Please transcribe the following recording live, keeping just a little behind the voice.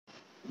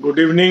Good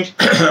evening.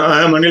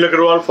 I am Anil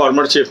Agarwal,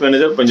 former Chief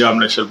Manager, Punjab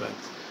National Bank.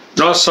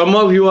 Now, some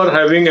of you are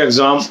having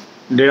exam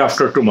day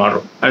after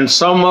tomorrow, and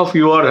some of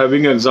you are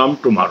having exam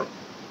tomorrow.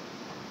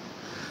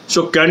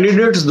 So,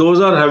 candidates, those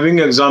are having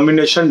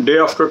examination day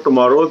after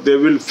tomorrow, they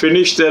will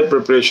finish their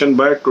preparation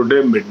by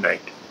today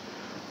midnight.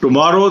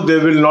 Tomorrow, they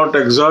will not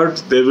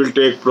exert, they will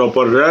take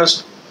proper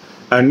rest,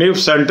 and if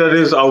center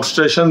is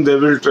outstation, they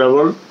will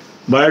travel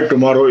by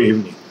tomorrow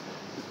evening.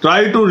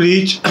 Try to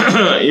reach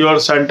your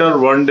center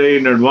one day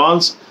in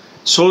advance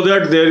so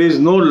that there is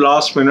no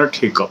last minute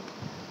hiccup.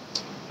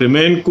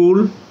 Remain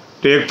cool,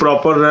 take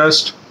proper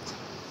rest.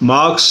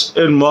 Marks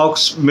in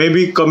mocks may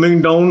be coming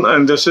down,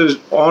 and this is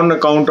on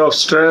account of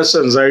stress,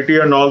 anxiety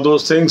and all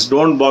those things.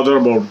 Don't bother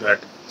about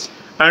that.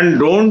 And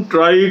don't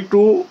try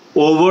to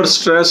over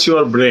stress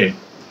your brain.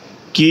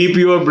 Keep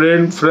your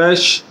brain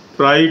fresh,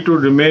 try to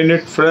remain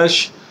it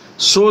fresh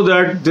so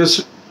that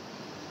this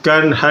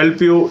can help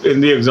you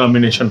in the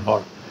examination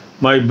hall.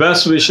 My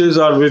best wishes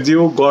are with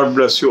you. God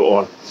bless you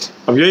all.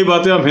 अब यही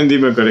बातें हम हिंदी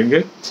में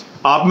करेंगे.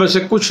 आप में से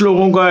कुछ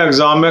लोगों का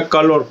एग्ज़ाम है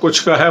कल और कुछ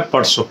का है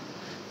परसों.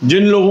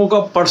 जिन लोगों का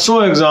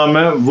परसों एग्ज़ाम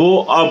है वो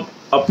अब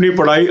अपनी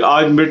पढ़ाई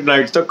आज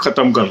मिडनाइट तक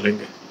ख़त्म कर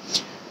लेंगे.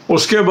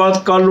 उसके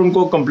बाद कल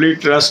उनको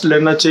कंप्लीट रेस्ट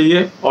लेना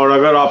चाहिए, और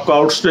अगर आपका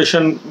आउट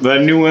स्टेशन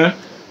वेन्यू है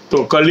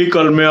तो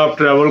कल में आप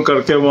ट्रैवल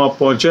करके वहाँ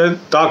पहुँचे,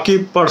 ताकि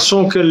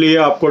परसों के लिए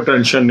आपको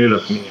टेंशन नहीं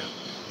रखनी है.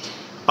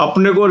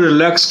 अपने को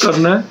रिलैक्स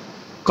करना है.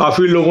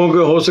 काफ़ी लोगों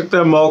के हो सकता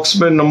है मॉक्स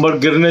में नंबर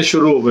गिरने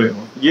शुरू हो गए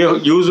हों. ये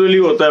यूजुअली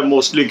होता है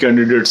मोस्टली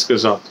कैंडिडेट्स के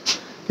साथ,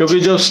 क्योंकि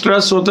जब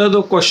स्ट्रेस होता है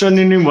तो क्वेश्चन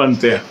ही नहीं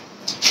बनते हैं.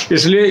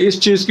 इसलिए इस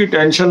चीज़ की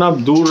टेंशन आप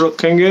दूर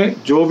रखेंगे.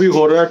 जो भी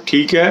हो रहा है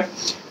ठीक है,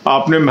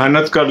 आपने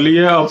मेहनत कर ली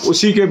है, अब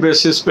उसी के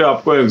बेसिस पे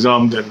आपको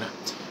एग्ज़ाम देना है.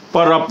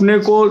 पर अपने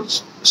को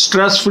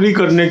स्ट्रेस फ्री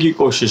करने की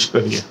कोशिश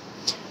करिए.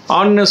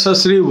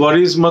 अननेसेसरी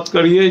वरीज मत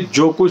करिए.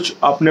 जो कुछ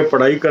आपने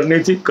पढ़ाई करनी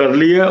थी कर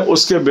ली है,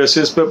 उसके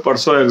बेसिस पे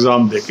परसों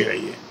एग्ज़ाम दे के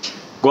आइए.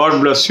 God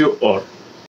bless you all.